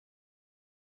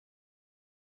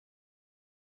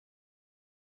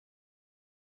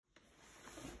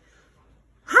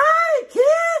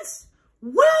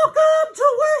Welcome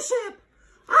to worship.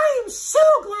 I am so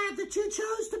glad that you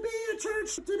chose to be at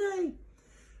church today.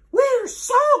 We're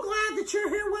so glad that you're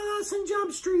here with us in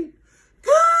Jump Street.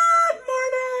 Good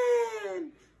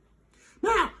morning.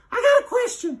 Now, I got a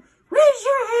question. Raise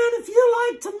your hand if you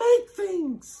like to make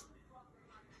things.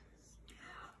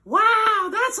 Wow,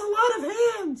 that's a lot of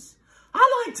hands.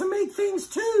 I like to make things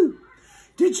too.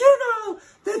 Did you know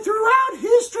that throughout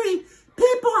history,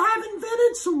 people have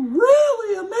invented some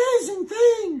really amazing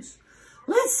things?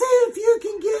 Let's see if you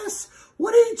can guess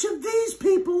what each of these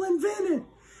people invented.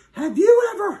 Have you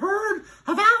ever heard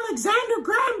of Alexander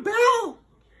Graham Bell?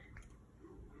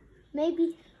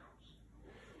 Maybe.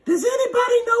 Does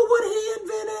anybody know what he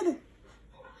invented?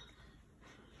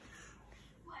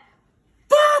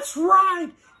 That's right.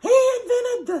 He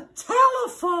invented the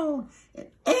telephone in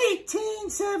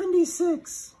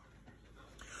 1876.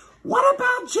 What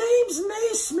about James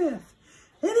Naismith?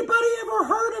 Anybody ever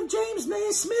heard of James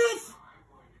Naismith?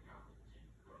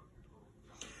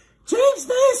 James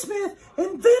Naismith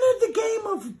invented the game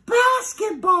of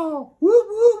basketball. Whoop,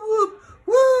 whoop, whoop,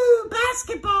 woo,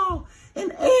 basketball in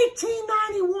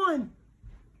 1891.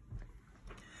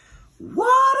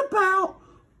 What about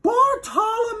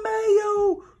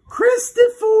Bartolomeo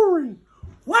Cristofori?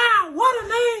 Wow, what a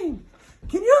name.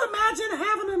 Can you imagine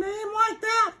having a name like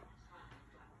that?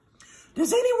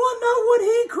 Does anyone know what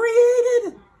he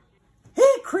created? He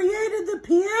created the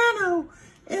piano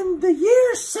in the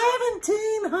year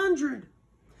 1700.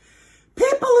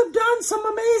 People have done some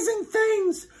amazing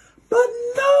things, but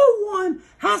no one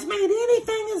has made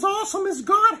anything as awesome as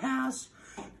God has.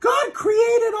 God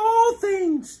created all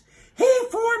things. He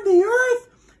formed the earth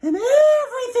and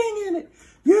everything in it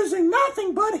using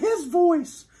nothing but his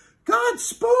voice. God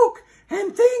spoke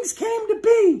and things came to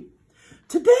be.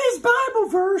 Today's Bible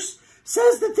verse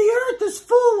says that the earth is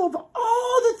full of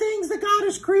all the things that God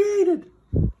has created.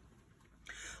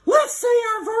 Let's say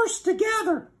our verse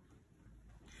together.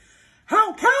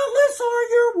 How countless are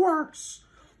your works,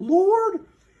 Lord,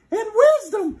 and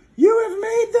wisdom you have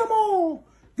made them all.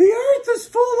 The earth is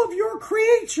full of your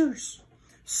creatures.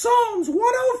 Psalms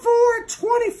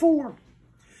 104:24.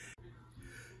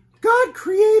 God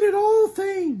created all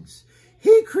things.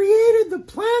 He created the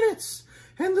planets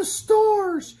and the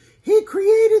stars. He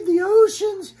created the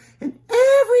oceans and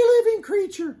every living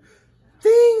creature.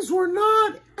 Things were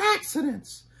not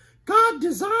accidents. God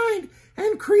designed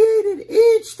and created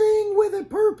each thing with a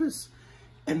purpose.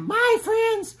 And my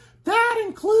friends, that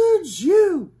includes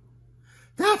you.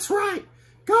 That's right.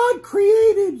 God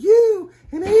created you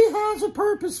and he has a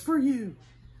purpose for you.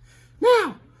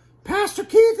 Now, Pastor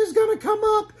Keith is going to come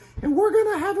up and we're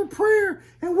going to have a prayer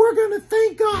and we're going to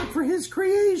thank God for his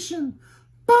creation.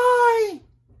 Bye.